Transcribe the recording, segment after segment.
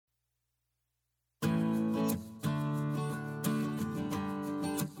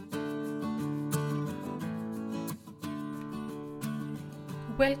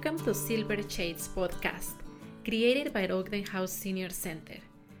Welcome to Silver Shades Podcast, created by Ogden House Senior Center.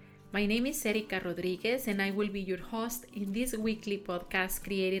 My name is Erika Rodriguez and I will be your host in this weekly podcast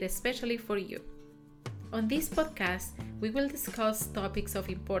created especially for you. On this podcast, we will discuss topics of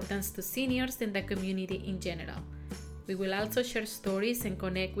importance to seniors and the community in general. We will also share stories and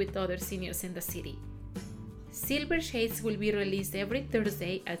connect with other seniors in the city. Silver Shades will be released every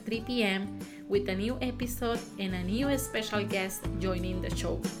Thursday at 3 p.m. with a new episode and a new special guest joining the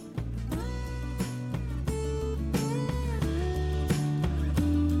show.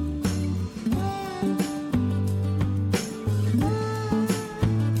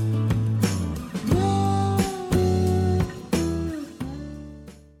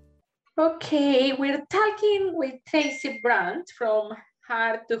 Okay, we're talking with Tracy Brandt from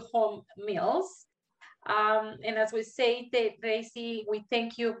Heart to Home Meals. And as we say, Tracy, we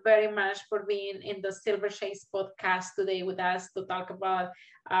thank you very much for being in the Silver Shades podcast today with us to talk about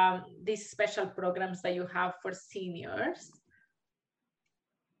these special programs that you have for seniors.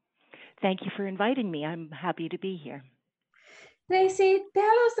 Thank you for inviting me. I'm happy to be here. Tracy,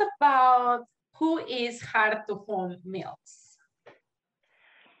 tell us about who is Heart to Home Meals.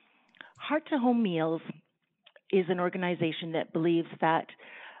 Heart to Home Meals is an organization that believes that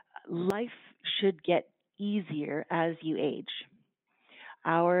life should get easier as you age.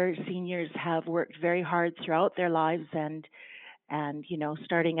 Our seniors have worked very hard throughout their lives and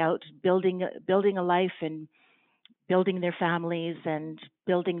starting out building a life and building their families and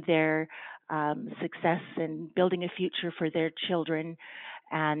building their success and building a future for their children.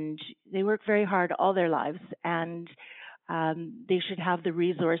 And they work very hard all their lives, and they should have the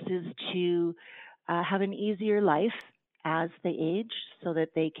resources to have an easier life as they age so that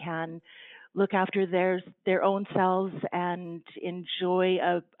they can look after their own selves and enjoy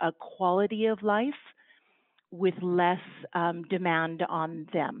a quality of life with less demand on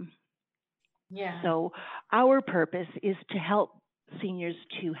them. Yeah. So our purpose is to help seniors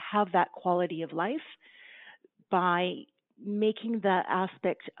to have that quality of life by making the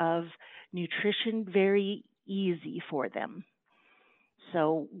aspect of nutrition very easy for them.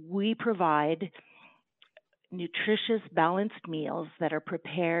 So we provide nutritious, balanced meals that are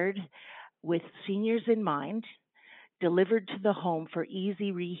prepared with seniors in mind, delivered to the home for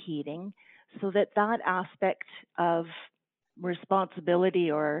easy reheating, so that aspect of responsibility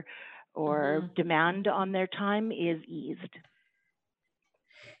or demand on their time is eased.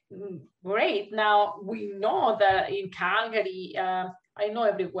 Great. Now, we know that in Calgary, I know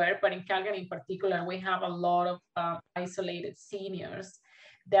everywhere, but in Calgary in particular, we have a lot of isolated seniors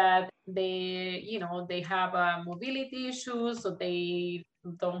that they have mobility issues, so they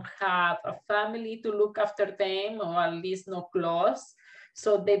don't have a family to look after them, or at least no clothes.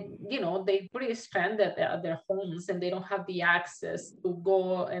 So they pretty stranded at their homes, and they don't have the access to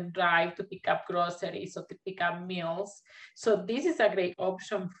go and drive to pick up groceries or to pick up meals. So this is a great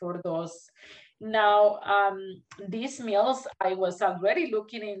option for those. Now, these meals, I was already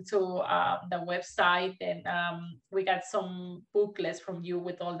looking into the website, and we got some booklets from you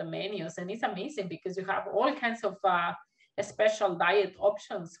with all the menus, and it's amazing because you have all kinds of special diet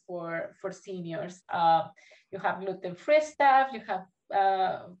options for seniors. You have gluten-free stuff, you have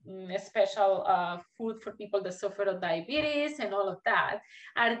special food for people that suffer of diabetes and all of that.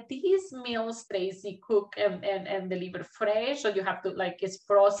 Are these meals, Tracy, cook and deliver fresh, or you have to, like, it's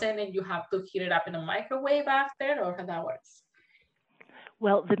frozen and you have to heat it up in a microwave after, or how that works?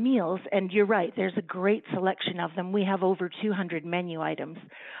 Well, the meals, and you're right, there's a great selection of them. We have over 200 menu items,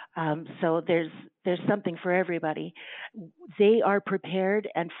 so there's something for everybody. They are prepared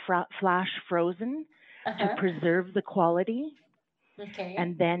and flash frozen to preserve the quality. Okay.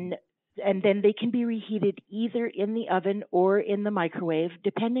 And then they can be reheated either in the oven or in the microwave,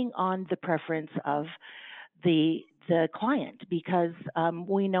 depending on the preference of the client, because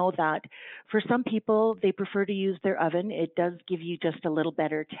we know that for some people, they prefer to use their oven. It does give you just a little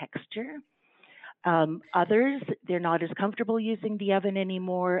better texture. Others, they're not as comfortable using the oven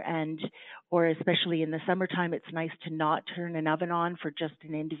anymore, or especially in the summertime, it's nice to not turn an oven on for just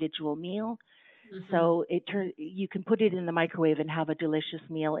an individual meal. So you can put it in the microwave and have a delicious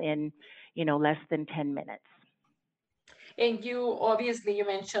meal in, less than 10 minutes. And you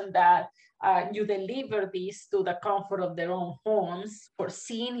mentioned that you deliver these to the comfort of their own homes for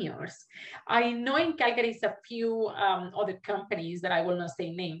seniors. I know in Calgary is a few other companies that I will not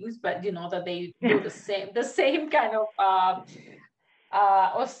say names, but that they do the same kind of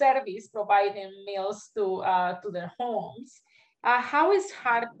service, providing meals to their homes. How is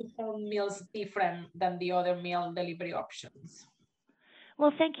Heart to Home Meals different than the other meal delivery options?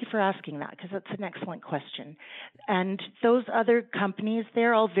 Well, thank you for asking that because that's an excellent question. And those other companies,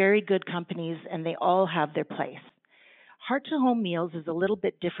 they're all very good companies and they all have their place. Heart to Home Meals is a little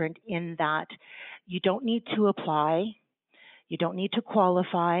bit different in that you don't need to apply, you don't need to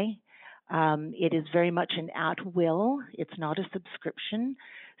qualify. It is very much an at will. It's not a subscription.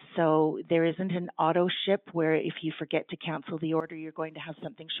 So there isn't an auto ship where if you forget to cancel the order, you're going to have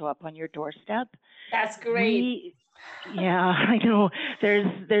something show up on your doorstep. That's great. Yeah, I know.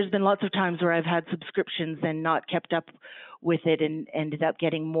 There's been lots of times where I've had subscriptions and not kept up with it and ended up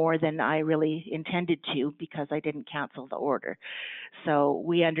getting more than I really intended to because I didn't cancel the order. So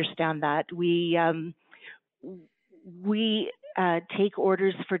we understand that. We take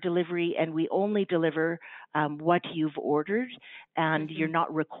orders for delivery and we only deliver what you've ordered, and you're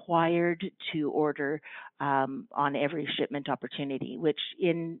not required to order on every shipment opportunity, which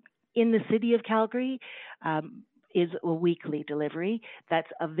in the city of Calgary is a weekly delivery that's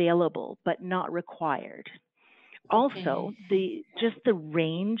available but not required. Also, just the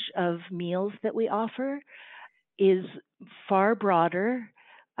range of meals that we offer is far broader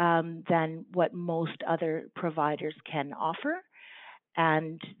than what most other providers can offer,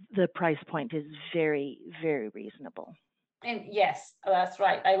 and the price point is very, very reasonable. And yes, that's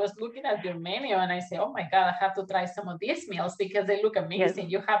right. I was looking at your menu and I say, oh my God, I have to try some of these meals because they look amazing.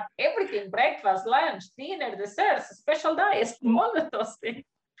 Yes. You have everything, breakfast, lunch, dinner, desserts, special diets, all of those things.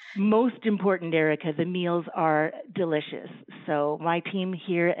 Most important, Erica, the meals are delicious. So my team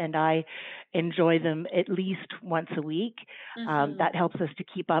here and I enjoy them at least once a week. That helps us to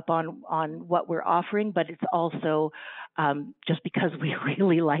keep up on what we're offering, but it's also just because we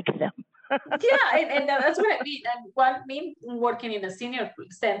really like them. Yeah, and that's what I mean. And me working in a senior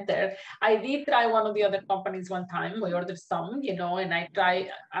center, I did try one of the other companies one time. We ordered some, and I try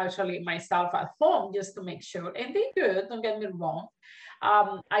actually myself at home just to make sure. And they do, don't get me wrong.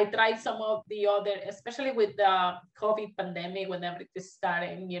 I tried some of the other, especially with the COVID pandemic, when everything is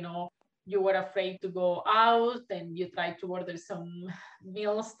starting, you were afraid to go out and you tried to order some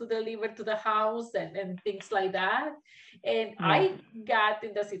meals to deliver to the house and things like that. And I got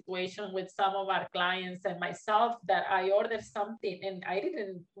in the situation with some of our clients and myself that I ordered something and I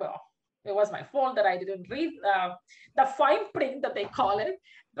didn't, it was my fault that I didn't read the fine print that they call it,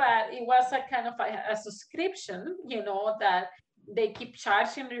 but it was a kind of a subscription, that they keep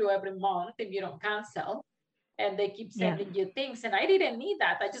charging you every month if you don't cancel. And they keep sending you things. And I didn't need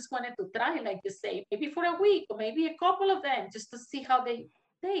that. I just wanted to try, like you say, maybe for a week or maybe a couple of them just to see how they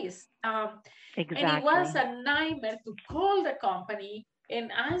taste. Exactly. And it was a nightmare to call the company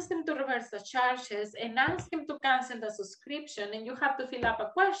and ask them to reverse the charges and ask them to cancel the subscription. And you have to fill up a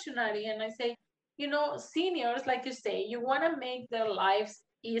questionnaire. And I say, seniors, like you say, you want to make their lives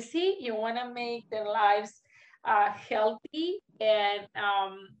easy. You want to make their lives healthy and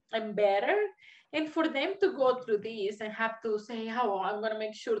better. And for them to go through this and have to say, oh, I'm going to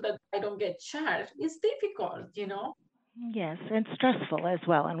make sure that I don't get charged, it's difficult, Yes, and stressful as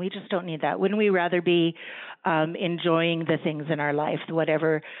well. And we just don't need that. Wouldn't we rather be enjoying the things in our life,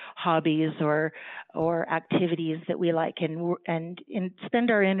 whatever hobbies or activities that we like, and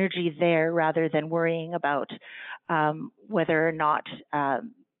spend our energy there rather than worrying about whether or not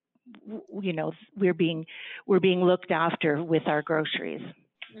we're being looked after with our groceries.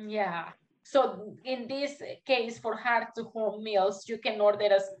 Yeah. So in this case, for Heart to Home Meals, you can order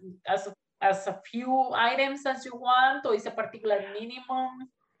as a few items as you want, or is a particular minimum?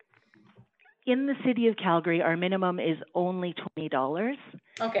 In the city of Calgary, our minimum is only $20.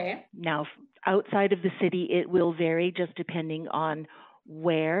 Okay. Now, outside of the city, it will vary just depending on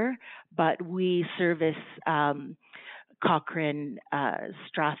where, but we service Cochrane,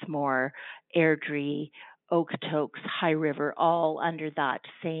 Strathmore, Airdrie, Okotoks, High River, all under that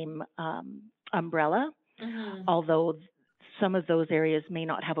same umbrella. Although some of those areas may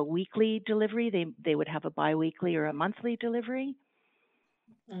not have a weekly delivery, they would have a biweekly or a monthly delivery.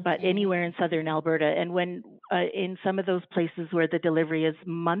 But anywhere in southern Alberta, and when in some of those places where the delivery is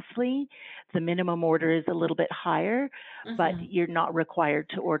monthly, the minimum order is a little bit higher, but you're not required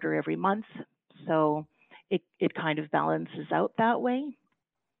to order every month. So it kind of balances out that way.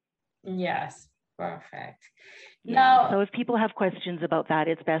 Yes, perfect. Yeah. Now, so if people have questions about that,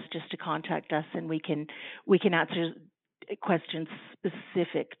 it's best just to contact us, and we can answer questions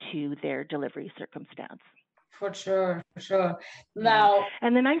specific to their delivery circumstance. For sure. Now,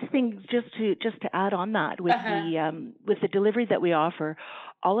 and the nice thing, just to add on that, with the delivery that we offer,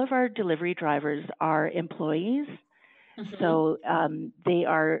 all of our delivery drivers are employees, so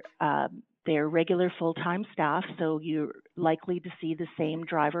they're regular full-time staff, so you're likely to see the same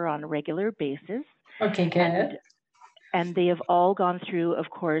driver on a regular basis. Okay, good. and they have all gone through, of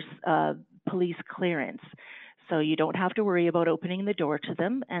course, police clearance. So you don't have to worry about opening the door to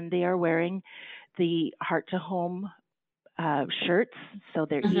them, and they are wearing the Heart to Home shirts, so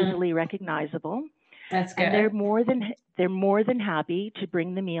they're easily recognizable. That's good. And they're more than happy to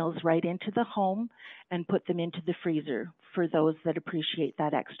bring the meals right into the home and put them into the freezer for those that appreciate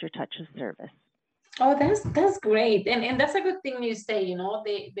that extra touch of service. Oh, that's great. And that's a good thing you say, you know,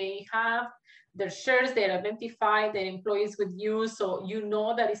 they have their shirts, they identify their employees with you. So you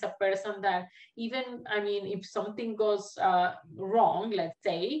know that it's a person that even, I mean, if something goes wrong, let's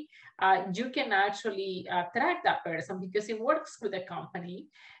say, you can actually track that person because it works with the company.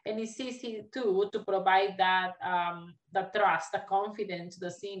 And it's easy too to provide that that trust, the confidence to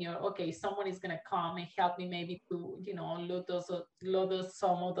the senior. Okay, someone is gonna come and help me maybe to, you know, load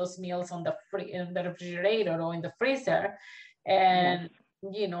some of those meals on in the refrigerator or in the freezer. And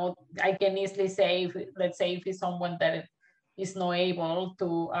you know, I can easily say, let's say if it's someone that is not able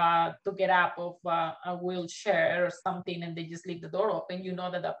to get up of a wheelchair or something, and they just leave the door open, you know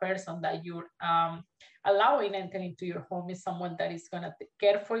that the person that you're allowing enter into your home is someone that is going to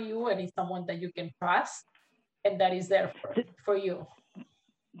care for you and is someone that you can trust and that is there for you.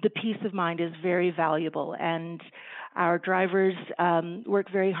 The peace of mind is very valuable, and our drivers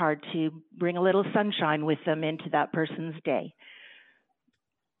work very hard to bring a little sunshine with them into that person's day.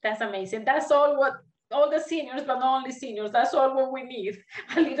 That's amazing. That's all the seniors, but not only seniors, that's all what we need.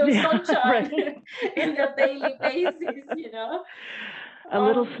 A little sunshine in their daily basis, you know. A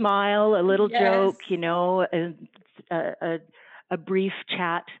little smile, a little joke, you know, a brief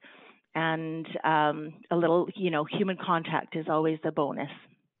chat, and a little, you know, human contact is always a bonus.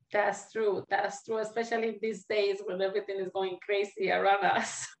 That's true. That's true, especially these days when everything is going crazy around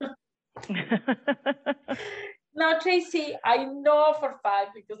us. Now, Tracy, I know for a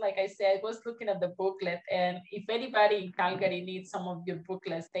fact, because like I said, I was looking at the booklet, and if anybody in Calgary needs some of your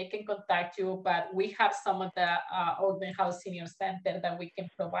booklets, they can contact you, but we have some of the Ogden House Senior Center that we can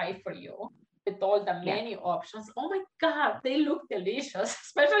provide for you with all the menu options. Oh my God, they look delicious,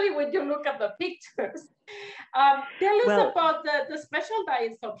 especially when you look at the pictures. Tell us about the special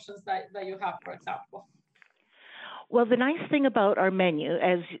diet options that you have, for example. Well, the nice thing about our menu,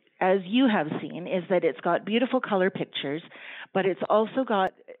 as you have seen, is that it's got beautiful color pictures, but it's also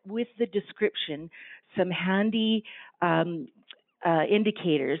got, with the description, some handy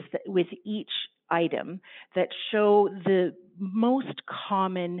indicators with each item that show the most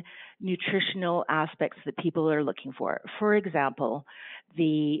common nutritional aspects that people are looking for. For example,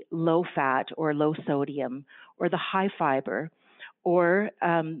 the low fat or low sodium or the high fiber, or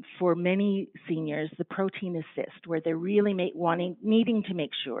for many seniors, the protein assist, where they're really needing to make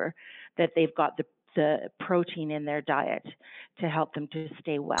sure that they've got the protein in their diet to help them to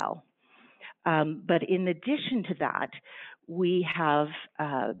stay well. But in addition to that, we have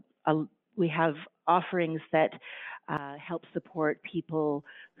offerings that help support people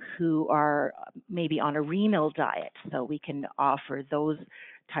who are maybe on a renal diet. So we can offer those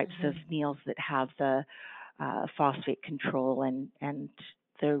types of meals that have the phosphate control and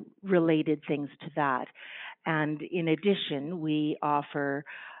the related things to that. And in addition, we offer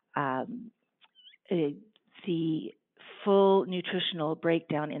the full nutritional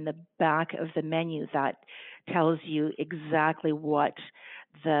breakdown in the back of the menu that tells you exactly what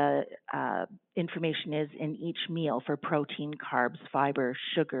the information is in each meal for protein, carbs, fiber,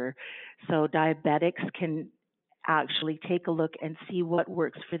 sugar. So diabetics can actually take a look and see what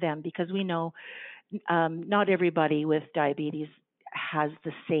works for them, because we know not everybody with diabetes has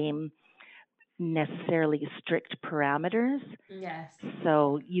the same necessarily strict parameters. Yes.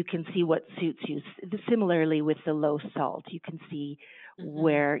 So you can see what suits you. Similarly with the low salt, you can see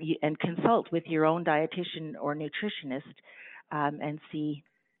where you, and consult with your own dietitian or nutritionist and see,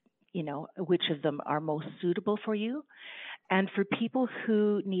 you know, which of them are most suitable for you. And for people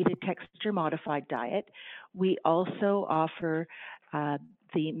who need a texture modified diet, we also offer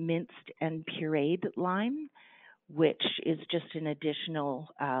the minced and pureed line, which is just an additional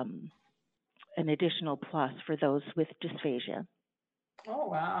plus for those with dysphagia. Oh,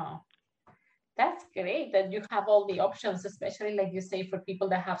 wow. That's great that you have all the options, especially like you say, for people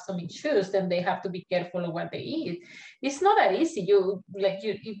that have some issues, then they have to be careful of what they eat. It's not that easy.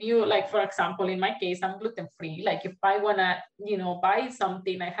 If you like, for example, in my case, I'm gluten-free. Like if I want to, you know, buy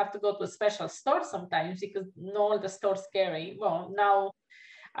something, I have to go to a special store sometimes because not all the stores carry. Well, now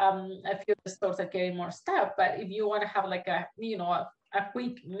a few stores are carrying more stuff, but if you want to have like a, you know, a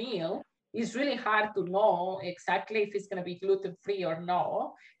quick meal, it's really hard to know exactly if it's going to be gluten-free or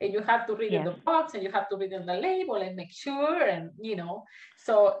no. And you have to read in Yes. the box and you have to read on the label and make sure. And,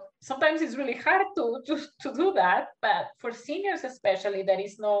 so sometimes it's really hard to do that. But for seniors, especially, there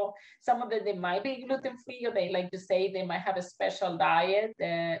is no, some of them, they might be gluten-free, or they, like you say, they might have a special diet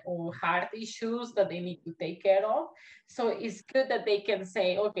or heart issues that they need to take care of. So it's good that they can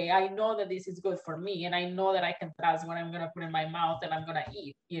say, okay, I know that this is good for me, and I know that I can trust what I'm going to put in my mouth and I'm going to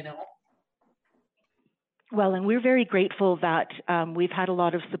eat. Well, and we're very grateful that we've had a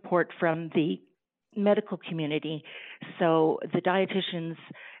lot of support from the medical community. So the dietitians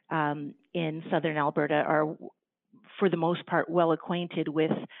in Southern Alberta are, for the most part, well acquainted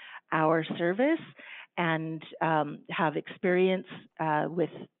with our service and have experience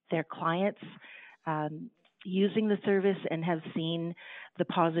with their clients using the service and have seen the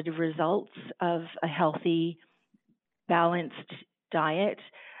positive results of a healthy, balanced diet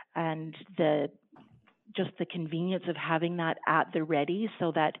and just the convenience of having that at the ready,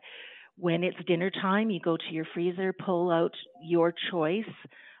 so that when it's dinner time, you go to your freezer, pull out your choice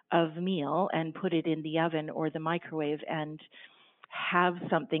of meal and put it in the oven or the microwave and have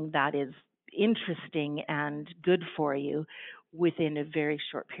something that is interesting and good for you within a very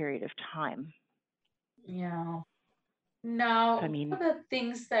short period of time. Yeah. Now, I mean, one of the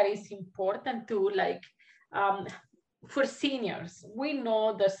things that is important too, like for seniors, we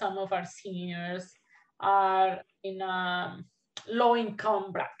know that some of our seniors are in a low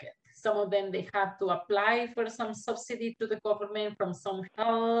income bracket. Some of them, they have to apply for some subsidy to the government from some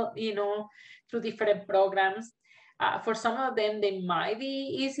help, through different programs. For some of them, they might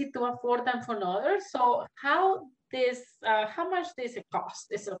be easy to afford than for others. So how much this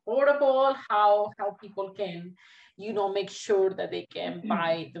cost? Is it affordable? How people can, make sure that they can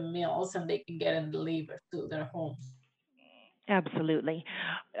buy the meals and they can get them delivered to their homes? absolutely.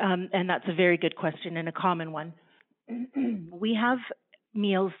 And that's a very good question and a common one. We have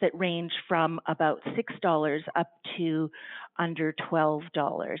meals that range from about $6 up to under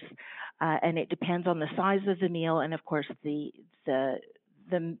 $12. And it depends on the size of the meal and, of course, the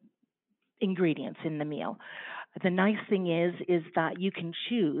ingredients in the meal. The nice thing is that you can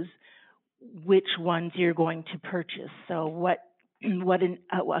choose which ones you're going to purchase. So what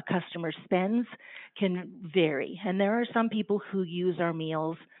a customer spends can vary, and there are some people who use our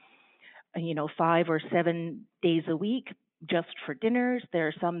meals, 5 or 7 days a week just for dinners. There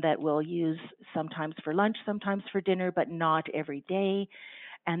are some that will use sometimes for lunch, sometimes for dinner, but not every day.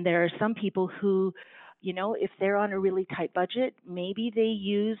 And there are some people who, if they're on a really tight budget, maybe they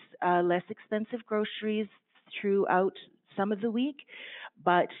use less expensive groceries throughout some of the week,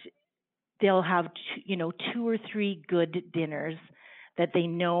 but they'll have 2 or 3 good dinners that they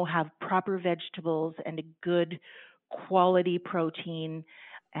know have proper vegetables and a good quality protein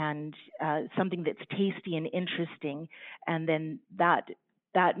and something that's tasty and interesting, and then that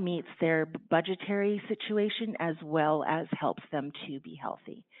meets their budgetary situation as well as helps them to be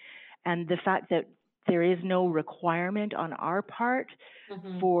healthy. And the fact that there is no requirement on our part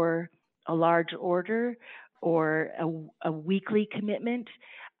for a large order or a weekly commitment,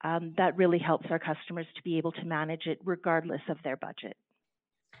 that really helps our customers to be able to manage it regardless of their budget.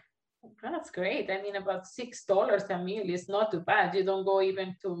 That's great. I mean, about $6 a meal is not too bad. You don't go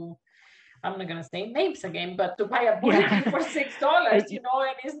even to, I'm not gonna say names again, but to buy a burger for $6, and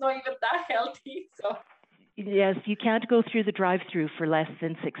it's not even that healthy. So yes, you can't go through the drive-through for less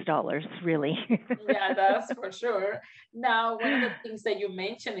than $6, really. yeah, that's for sure. Now, one of the things that you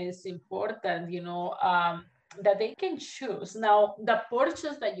mentioned is important, that they can choose. Now, the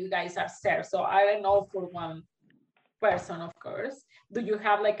portions that you guys are served. So I don't know, for one person, of course, do you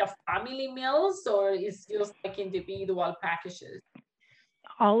have like a family meals, or is just like individual packages?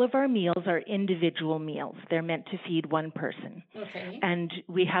 All of our meals are individual meals. They're meant to feed one person. Okay. And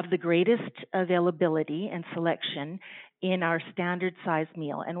we have the greatest availability and selection in our standard size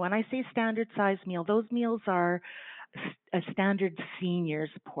meal. And when I say standard size meal, those meals are a standard seniors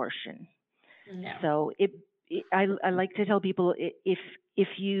portion. Yeah. So I like to tell people, if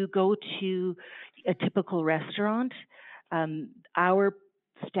you go to a typical restaurant, our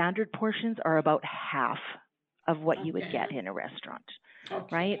standard portions are about half of what you would get in a restaurant,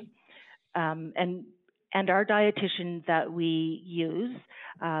 right? And our dietitian that we use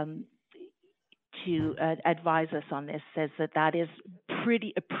to advise us on this says that is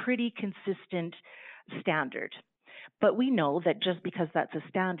a pretty consistent standard. But we know that just because that's a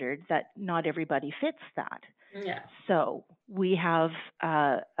standard, that not everybody fits that. Yeah. So we have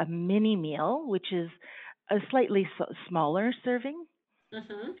a mini meal, which is a slightly smaller serving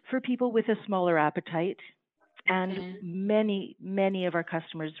for people with a smaller appetite. And Okay. many of our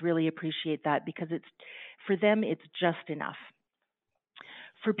customers really appreciate that because for them, it's just enough.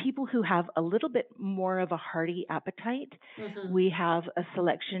 For people who have a little bit more of a hearty appetite, Mm-hmm. we have a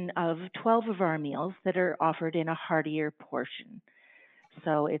selection of 12 of our meals that are offered in a heartier portion.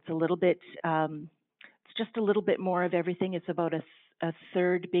 So it's a little bit, it's just a little bit more of everything. It's about a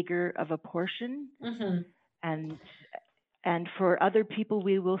third bigger of a portion. Mm-hmm. And and for other people,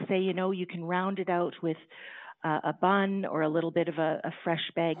 we will say, you can round it out with a bun or a little bit of a fresh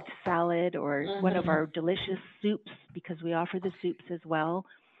bagged salad or one of Mm-hmm. our delicious soups because we offer the soups as well,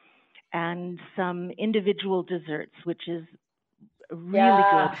 and some individual desserts, which is really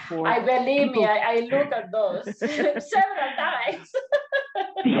Yeah, good for I believe me, people. I look at those several times.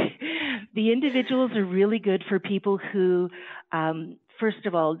 The individuals are really good for people who, first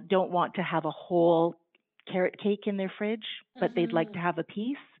of all, don't want to have a whole carrot cake in their fridge, but they'd like to Mm-hmm. have a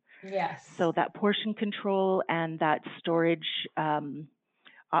piece. Yes. So that portion control and that storage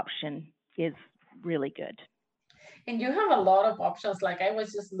option is really good. And you have a lot of options. Like I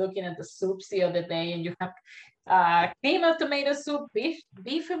was just looking at the soups the other day, and you have cream of tomato soup,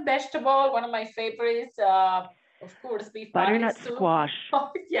 beef and vegetable, one of my favorites. Of course, beef barley Butternut soup. squash.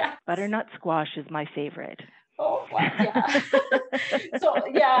 Oh, yes. Butternut squash is my favorite. Oh, well, yeah. So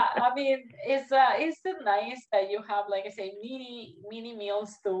yeah, I mean, it's nice that you have, like I say, mini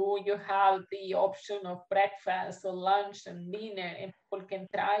meals too. You have the option of breakfast or lunch and dinner, and people can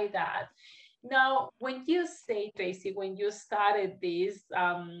try that. Now, when you say, Tracy, when you started this,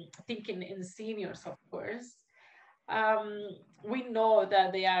 thinking in seniors, of course, um, we know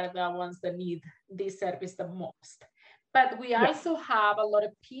that they are the ones that need this service the most. But we Yes. also have a lot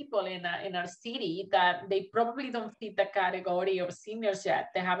of people in our city that they probably don't fit the category of seniors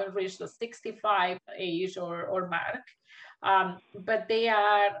yet. They haven't reached the 65 age or mark, but they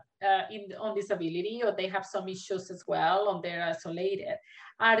are on disability, or they have some issues as well, or they're isolated.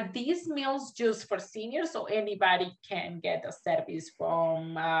 Are these meals just for seniors, or anybody can get a service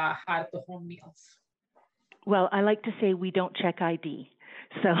from Heart to Home Meals? Well, I like to say we don't check ID.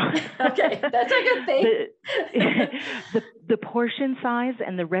 So Okay, that's a good thing. the portion size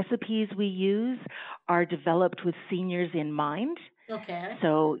and the recipes we use are developed with seniors in mind. Okay.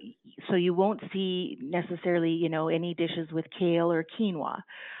 So you won't see necessarily, any dishes with kale or quinoa,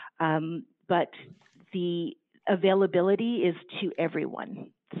 but the availability is to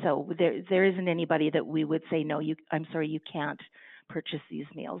everyone. So there isn't anybody that we would say no. I'm sorry, you can't purchase these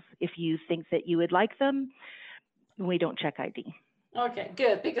meals. If you think that you would like them, we don't check ID. Okay,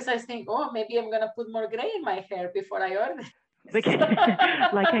 good. Because I think, oh, maybe I'm gonna put more gray in my hair before I order. Like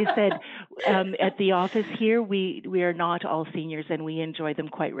I said, at the office here, we are not all seniors, and we enjoy them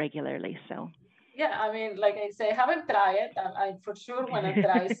quite regularly. So yeah, I mean, like I say, I haven't tried it. I for sure want to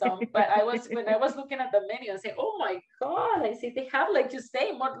try some. But when I was looking at the menu, I say, oh my god! I see they have, like you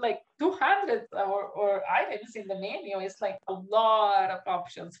say, more like 200 or items in the menu. It's like a lot of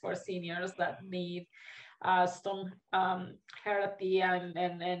options for seniors that need some healthy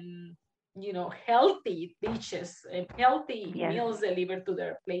and healthy dishes and healthy yes, meals delivered to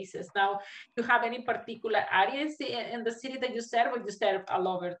their places. Now, do you have any particular areas in the city that you serve, or you serve all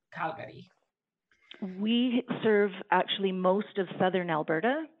over Calgary? we serve actually most of southern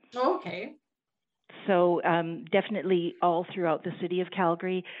Alberta. Okay. So definitely all throughout the city of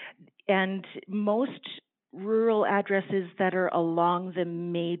Calgary, and most rural addresses that are along the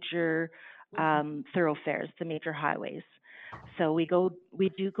major thoroughfares, the major highways. So we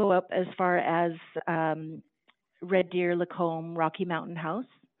do go up as far as Red Deer, Lacombe, Rocky Mountain House,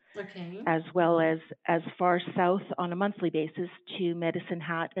 Okay. as well as far south on a monthly basis to Medicine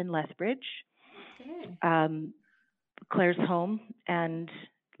Hat and Lethbridge, Okay. Claire's Home, and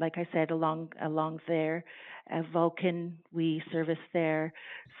like I said, along there, Vulcan, we service there.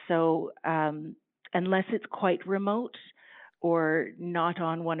 So unless it's quite remote or not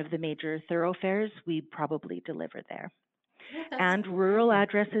on one of the major thoroughfares, we probably deliver there. Oh, that's And rural great.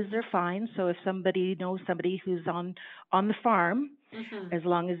 addresses are fine. So if somebody knows somebody who's on the farm, Mm-hmm. as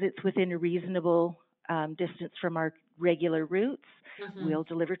long as it's within a reasonable distance from our regular routes, Mm-hmm. we'll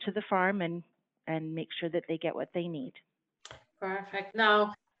deliver to the farm and make sure that they get what they need. Perfect.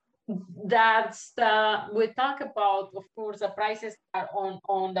 Now, that's the we talk about, of course, the prices are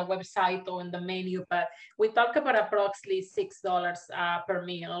on the website or in the menu, but we talk about approximately $6 per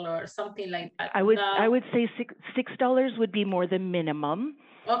meal or something like that. I Now, would say $6 would be more the minimum.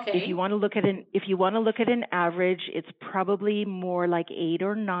 If you okay. want to look at an average, it's probably more like $8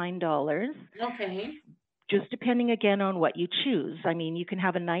 or $9. Okay. Just depending again on what you choose. I mean, you can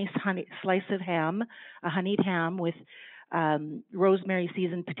have a nice slice of ham, a honeyed ham with rosemary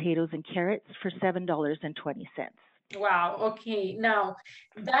seasoned potatoes and carrots for $7.20. Wow. Okay. Now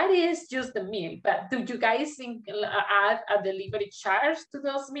that is just the meal, but do you guys add a delivery charge to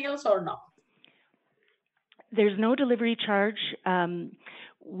those meals or not? There's no delivery charge.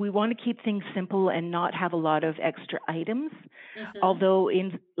 We want to keep things simple and not have a lot of extra items. Although,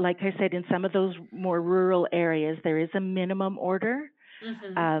 like I said, in some of those more rural areas, there is a minimum order,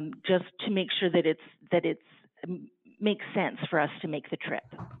 just to make sure that it's makes sense for us to make the trip.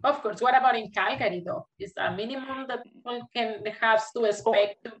 Of course. What about in Calgary, though? Is a minimum that people can have to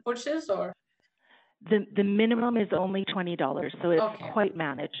expect to purchase, or? The minimum is only $20, so it's quite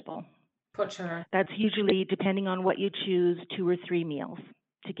manageable. For sure. That's usually, depending on what you choose, 2 or 3 meals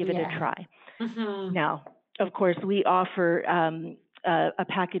to give it a try. Now, of course, we offer a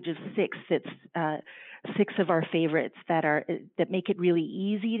package of 6 that's 6 of our favorites that make it really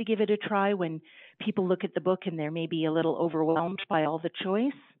easy to give it a try when people look at the book and they're maybe a little overwhelmed by all the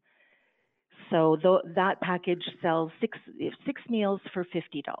choice. So that package sells 6 meals for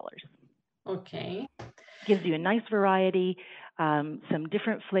 $50. Okay. Gives you a nice variety, some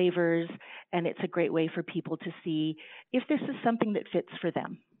different flavors, and it's a great way for people to see if this is something that fits for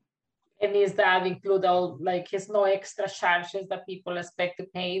them. And is that include all, like, there's no extra charges that people expect to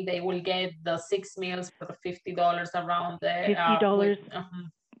pay? They will get the 6 meals for the $50 around there. $50.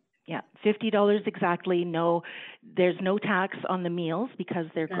 Yeah, $50 exactly. No, there's no tax on the meals because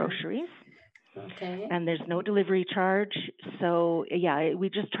they're groceries. Okay. And there's no delivery charge. So yeah, we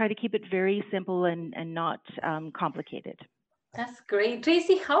just try to keep it very simple and not complicated. That's great.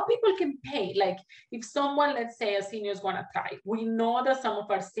 Tracy, how people can pay? Like if someone, let's say a seniors want to try, we know that some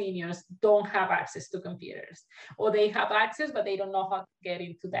of our seniors don't have access to computers, or they have access, but they don't know how to get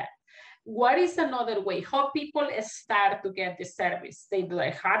into that. What is another way? How people start to get this service? They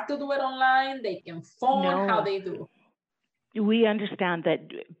have to do it online? They can phone? No. How they do? We understand that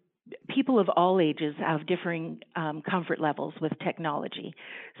people of all ages have differing comfort levels with technology.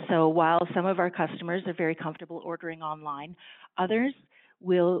 So while some of our customers are very comfortable ordering online, others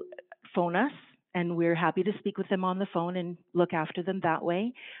will phone us, and we're happy to speak with them on the phone and look after them that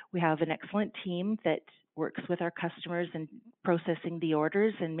way. We have an excellent team that works with our customers in processing the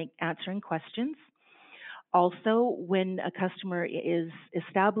orders and answering questions. Also, when a customer is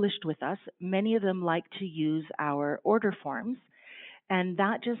established with us, many of them like to use our order forms, and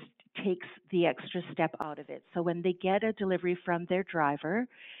that just takes the extra step out of it. So when they get a delivery from their driver,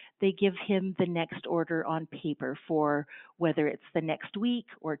 they give him the next order on paper for whether it's the next week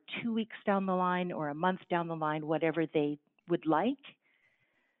or 2 weeks down the line or a month down the line, whatever they would like.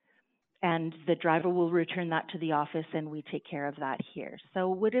 And the driver will return that to the office, and we take care of that here. So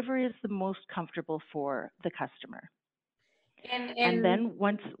whatever is the most comfortable for the customer. And then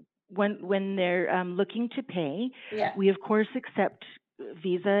when they're looking to pay, we of course accept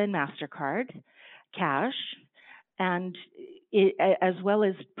Visa and MasterCard, cash, and as well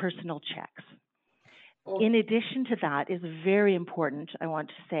as personal checks. In addition to that, is very important, I want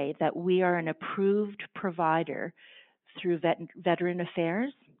to say, that we are an approved provider through Veteran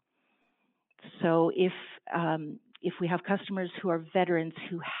Affairs. So if we have customers who are veterans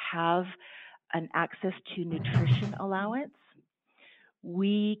who have an access to nutrition allowance,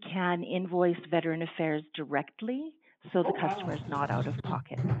 we can invoice Veteran Affairs directly, so the customer is not out of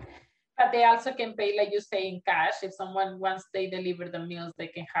pocket. But they also can pay, like you say, in cash. If someone, once they deliver the meals, they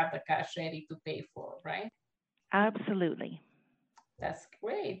can have the cash ready to pay for, right? Absolutely. That's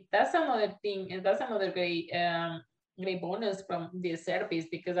great. That's another thing, and that's another great great bonus from this service,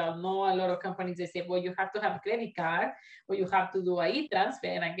 because I know a lot of companies, they say, well, you have to have a credit card or you have to do a e-transfer.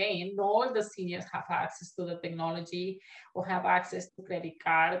 And again, not all the seniors have access to the technology or have access to credit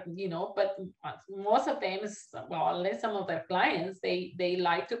card, you know, but most of them, well, unless some of their clients, they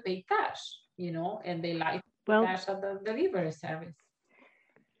like to pay cash, you know, and they like to pay cash at the delivery service.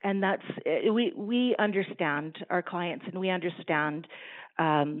 And that's, we understand our clients, and we understand,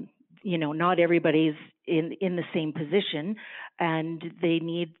 you know, not everybody's in the same position, and they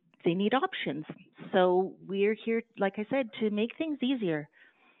need options. So we're here, like I said, to make things easier.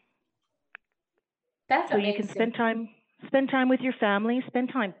 That's amazing. You can spend time with your family, spend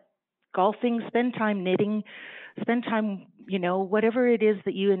time golfing, spend time knitting, spend time, you know, whatever it is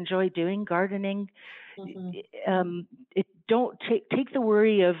that you enjoy doing, gardening. Don't take the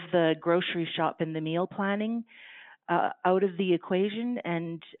worry of the grocery shop and the meal planning out of the equation,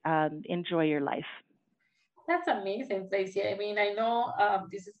 and enjoy your life. That's amazing, Tracy. I mean, I know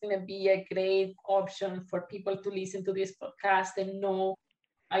this is going to be a great option for people to listen to this podcast and know.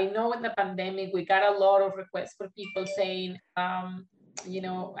 I know in the pandemic, we got a lot of requests for people saying, you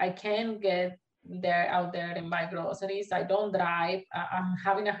know, I can't get there out there and buy groceries. I don't drive. I'm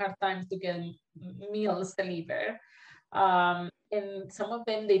having a hard time to get meals delivered. And some of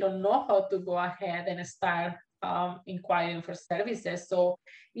them, they don't know how to go ahead and start inquiring for services. So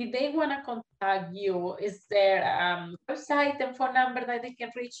if they want to contact you, is there a website and phone number that they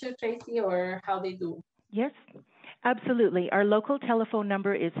can reach you, Tracy, or how they do? Yes, absolutely. Our local telephone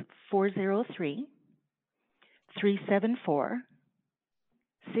number is 403 374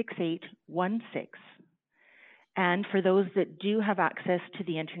 6816. And for those that do have access to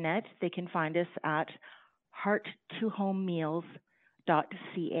the internet, they can find us at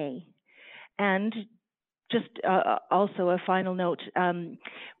heart2homemeals.ca. And just also a final note,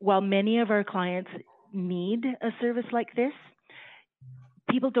 while many of our clients need a service like this,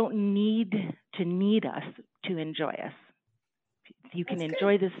 people don't need us to enjoy us. You can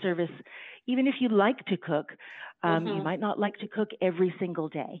enjoy this service even if you like to cook. You might not like to cook every single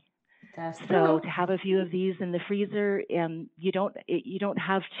day. That's so true. To have a few of these in the freezer, you don't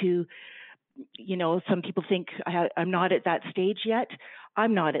have to. Some people think I'm not at that stage yet.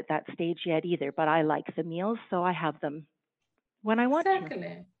 I'm not at that stage yet either, but I like the meals, so I have them when I want to.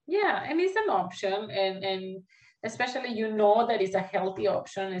 Exactly. Yeah, and it's an option, and especially that it's a healthy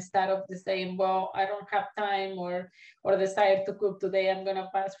option instead of the saying, well, I don't have time or desire to cook today. I'm gonna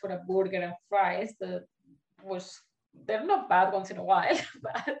pass for a burger and fries. They're not bad once in a while,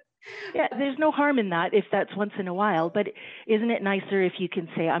 but yeah, there's no harm in that if that's once in a while. But isn't it nicer if you can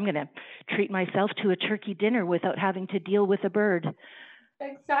say, I'm going to treat myself to a turkey dinner without having to deal with a bird?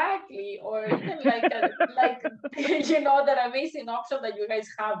 Exactly. Or even like that amazing option that you guys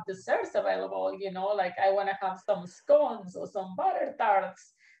have desserts available, like I want to have some scones or some butter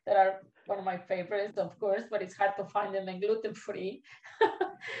tarts that are one of my favorites, of course, but it's hard to find them and gluten-free.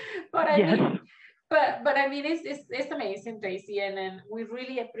 But I yes. mean, but I mean, it's amazing, Tracy, and we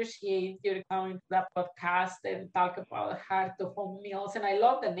really appreciate you coming to that podcast and talk about Heart to Home Meals. And I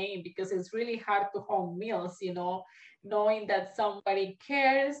love the name because it's really Heart to Home Meals, knowing that somebody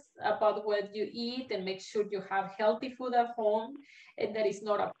cares about what you eat and make sure you have healthy food at home, and that it's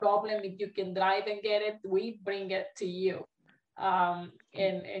not a problem if you can drive and get it. We bring it to you, and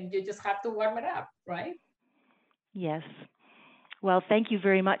you just have to warm it up, right? Yes. Well, thank you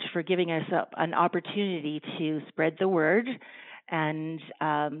very much for giving us an opportunity to spread the word, and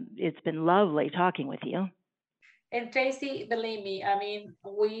it's been lovely talking with you. And Tracy, believe me, I mean,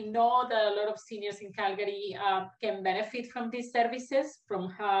 we know that a lot of seniors in Calgary can benefit from these services, from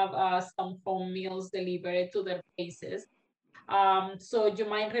have some home meals delivered to their places. So do you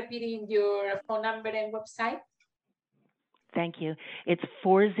mind repeating your phone number and website? Thank you. It's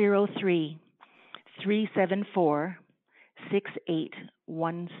 403 374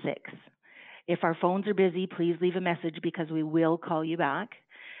 6816. If our phones are busy, please leave a message because we will call you back.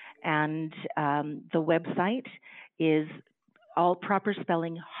 And the website is all proper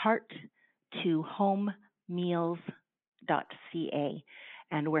spelling, heart2homemeals.ca.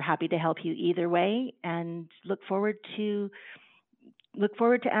 And we're happy to help you either way, and look forward to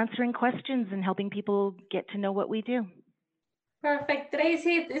answering questions and helping people get to know what we do. Perfect,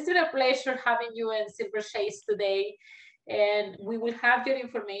 Tracy. It's been a pleasure having you in Silver Shades today. And we will have your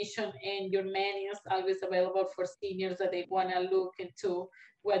information and your menus always available for seniors that they want to look into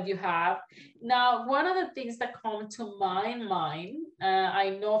what you have. Now, one of the things that come to my mind,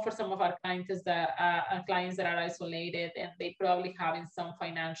 I know for some of our clients that are isolated and they probably having some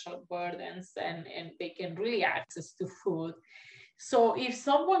financial burdens and they can really access to food. So if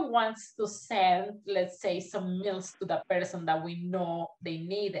someone wants to send, let's say, some meals to the person that we know they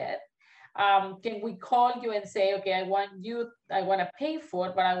need it, can we call you and say, okay, I want to pay for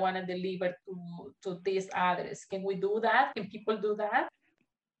it, but I want to deliver to this address? Can we do that? Can people do that?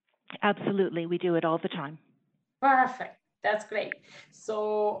 Absolutely. We do it all the time. Perfect. That's great.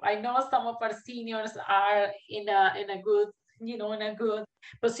 So I know some of our seniors are in a good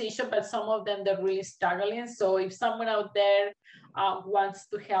position, but some of them, they're really struggling. So if someone out there wants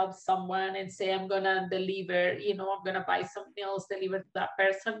to help someone and say, I'm gonna deliver, I'm gonna buy some meals delivered to that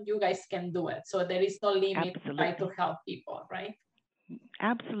person, you guys can do it. So there is no limit. Absolutely. Try to help people, right?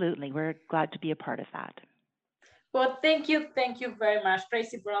 Absolutely. We're glad to be a part of that. Well, thank you very much,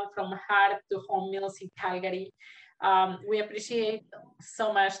 Tracy Brown from Heart to Home Meals in Calgary. We appreciate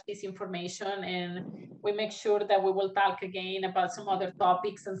so much this information, and we make sure that we will talk again about some other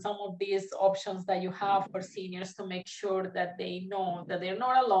topics and some of these options that you have for seniors to make sure that they know that they're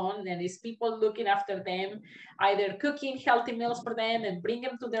not alone and there's people looking after them, either cooking healthy meals for them and bring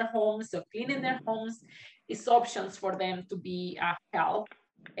them to their homes or cleaning their homes. It's options for them to be a help.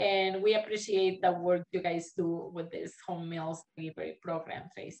 And we appreciate the work you guys do with this home meals delivery program,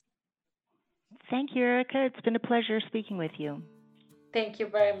 Tracy. Thank you, Erica. It's been a pleasure speaking with you. Thank you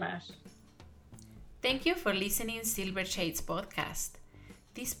very much. Thank you for listening Silver Shades podcast.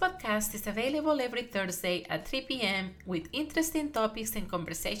 This podcast is available every Thursday at 3 p.m. with interesting topics and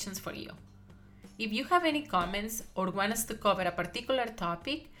conversations for you. If you have any comments or want us to cover a particular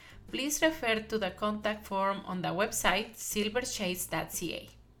topic, please refer to the contact form on the website silvershades.ca.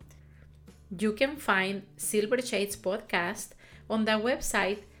 You can find Silver Shades podcast on the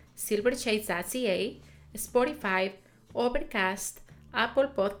website silvershades.ca, Spotify, Overcast, Apple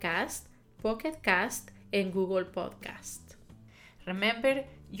Podcast, Pocket Cast, and Google Podcast. Remember,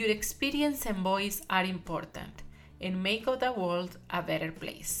 your experience and voice are important and make of the world a better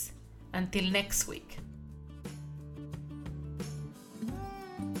place. Until next week.